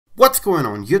What's going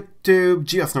on YouTube?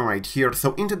 GeoSnow right here.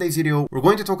 So in today's video, we're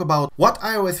going to talk about what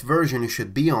iOS version you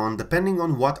should be on depending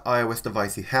on what iOS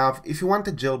device you have if you want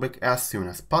to jailbreak as soon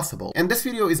as possible. And this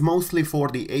video is mostly for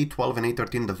the A12 and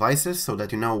A13 devices so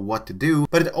that you know what to do,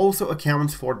 but it also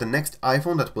accounts for the next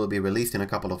iPhone that will be released in a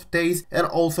couple of days and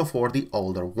also for the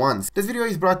older ones. This video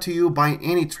is brought to you by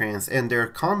AnyTrans and their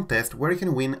contest where you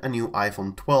can win a new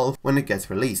iPhone 12 when it gets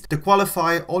released. To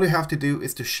qualify, all you have to do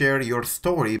is to share your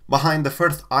story behind the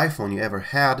first iPhone you ever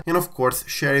had, and of course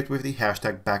share it with the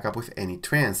hashtag backup with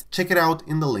AnyTrans. Check it out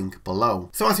in the link below.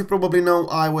 So as you probably know,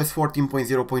 iOS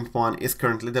 14.0.1 is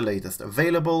currently the latest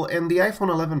available, and the iPhone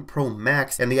 11 Pro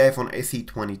Max and the iPhone SE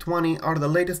 2020 are the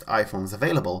latest iPhones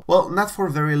available. Well, not for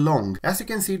very long. As you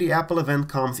can see, the Apple event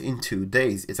comes in 2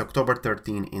 days. It's October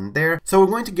 13 in there, so we're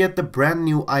going to get the brand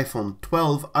new iPhone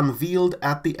 12 unveiled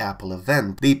at the Apple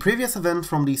event. The previous event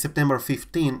from the September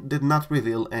 15 did not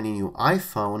reveal any new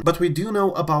iPhone, but we do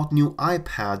know about new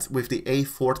iPads with the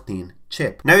A14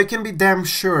 chip. Now you can be damn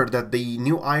sure that the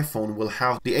new iPhone will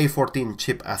have the A14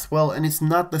 chip as well, and it's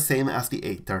not the same as the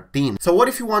A13. So what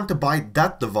if you want to buy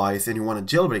that device and you want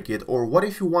to jailbreak it, or what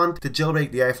if you want to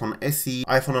jailbreak the iPhone SE,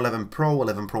 iPhone 11 Pro,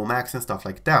 11 Pro Max and stuff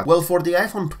like that? Well, for the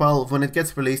iPhone 12, when it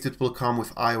gets released, it will come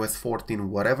with iOS 14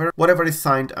 whatever is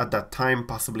signed at that time,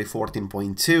 possibly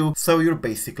 14.2, so you're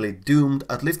basically doomed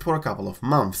at least for a couple of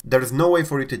months. There is no way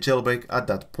for you to jailbreak at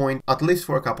that point, at least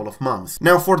for a couple of months.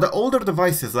 Now for the older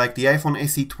devices like the iPhone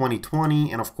SE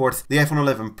 2020 and of course the iPhone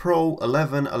 11 Pro,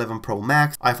 11 Pro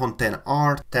Max, iPhone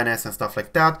XR, XS and stuff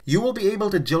like that, you will be able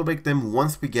to jailbreak them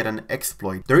once we get an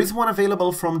exploit. There is one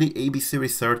available from the ABC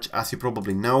research, as you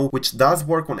probably know, which does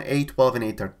work on A12 and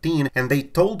A13, and they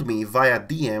told me via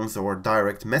DMs or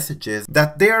direct messages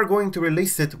that they are going to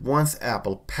release it once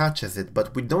Apple patches it,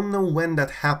 but we don't know when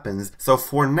that happens. So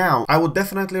for now, I would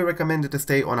definitely recommend you to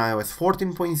stay on iOS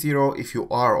 14.0 if you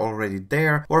are already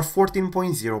there, or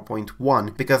 14.0.1,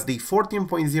 because the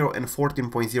 14.0 and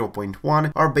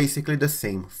 14.0.1 are basically the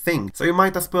same thing. So you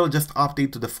might as well just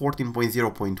update to the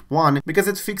 14.0.1 because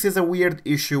it fixes a weird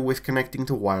issue with connecting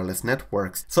to wireless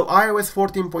networks. So iOS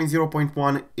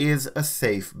 14.0.1 is a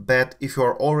safe bet if you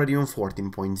are already on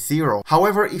 14.0.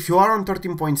 However, if you are on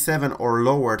 13.7 or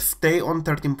lower, stay on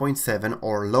 13.7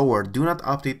 or lower. Do not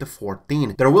update to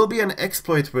 14. There will be an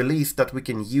exploit release that we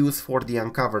can use for the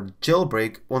uncovered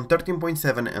jailbreak on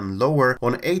 13.7 and lower,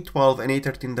 on A12 and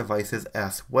A13 devices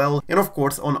as well, and of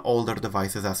course on older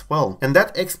devices as well. And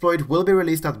that exploit will be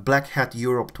released at Black Hat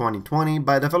Europe 2020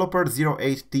 by developer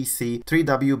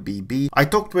 08TC3WBB. I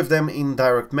talked with them in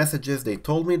direct messages. They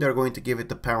told me they're going to give it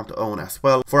the pound to own as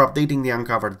well for updating the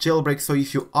uncovered jailbreak. So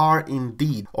if you are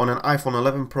indeed on an iPhone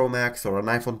 11 Pro Max or an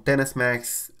iPhone XS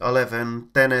Max, 11,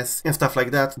 XS and stuff like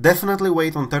that, definitely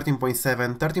wait on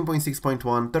 13.7,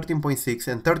 13.6.1, 13.6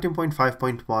 and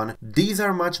 13.5.1. These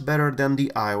are much better than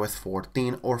the iOS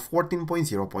 14 or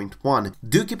 14.0.1.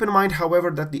 Do keep in mind,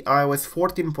 however, that the iOS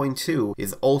 14.2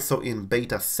 is also in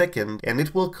beta second and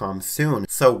it will come soon.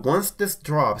 So once this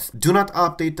drops, do not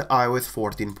update to iOS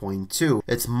 14.2.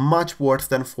 It's much worse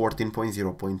than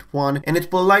 14.0.1 and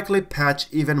it will likely patch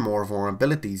even more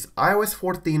vulnerabilities. iOS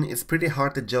 14 is pretty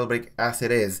hard to jailbreak as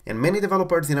it is, and many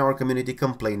developers in our community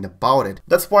complained about it.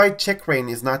 That's why Checkra1n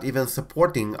is not even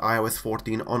supporting iOS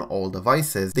 14 on all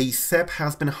devices. The SEP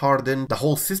has been hardened, the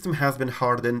whole system has been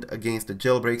hardened against the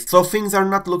jailbreaks, so things are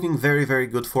not looking very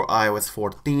good for iOS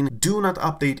 14. Do not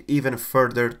update even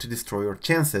further to destroy your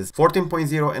chances.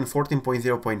 14.0 and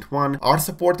 14.0.1 are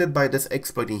supported by this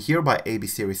exploit in here by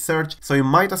ABC Research, so you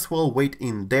might as well wait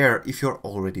in there if you're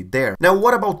already there. Now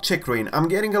what about Checkra1n? I'm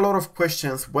getting a lot of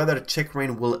questions whether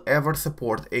Checkra1n will ever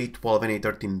support A12 and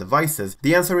A13 devices.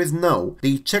 The answer is no.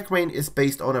 The Checkra1n is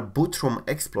based on a bootrom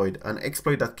exploit, an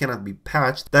exploit that cannot be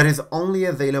patched, that is only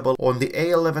available on the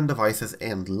A11 devices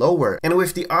and lower. And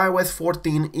with the iOS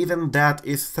 14, even that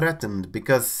is threatened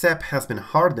because SEP has been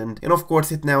hardened, and of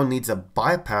course it now needs a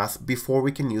bypass before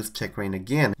we can use Checkra1n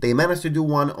again. They managed to do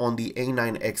one on the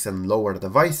A9X and lower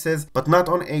devices, but not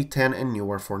on A10 and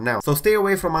newer for now. So stay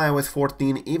away from iOS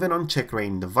 14 even on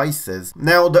Checkra1n devices.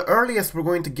 Now the earliest we're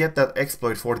going to get that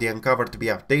exploit for the uncovered to be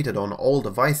updated on all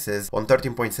devices on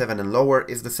 13.7 and lower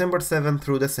is December 7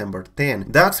 through December 10.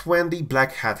 That's when the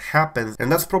Black Hat happens,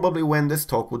 and that's probably when this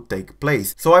talk would take place.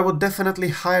 So I would definitely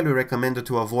highly recommend you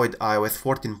to avoid iOS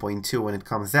 14.2 when it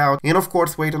comes out, and of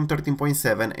course wait on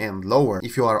 13.7 and lower.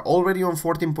 If you are already on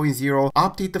 14.0,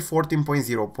 update to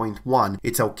 14.0.1.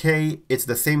 It's okay, it's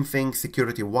the same thing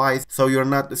security wise, so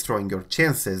you're not destroying your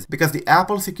chances, because the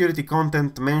Apple security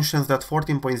content mentions that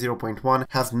 14.0.1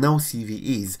 has no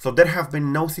CVEs, so there have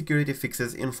been no security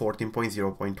fixes in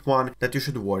 14.0.1 that you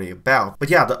should worry about. But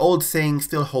yeah, the old saying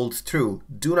still holds true: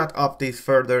 do not update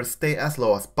further, stay as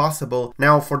low as possible.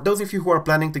 Now, for those of you who are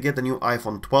planning to get the new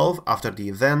iPhone 12 after the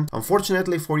event,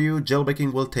 unfortunately for you,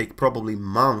 jailbreaking will take probably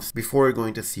months before you're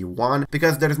going to see one,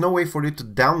 because there is no way for you to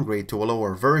downgrade to a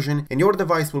lower version, and your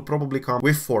device will probably come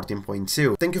with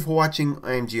 14.2. Thank you for watching,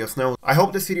 I am GeoSnow. I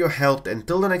hope this video helped.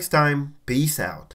 Until the next time, peace out.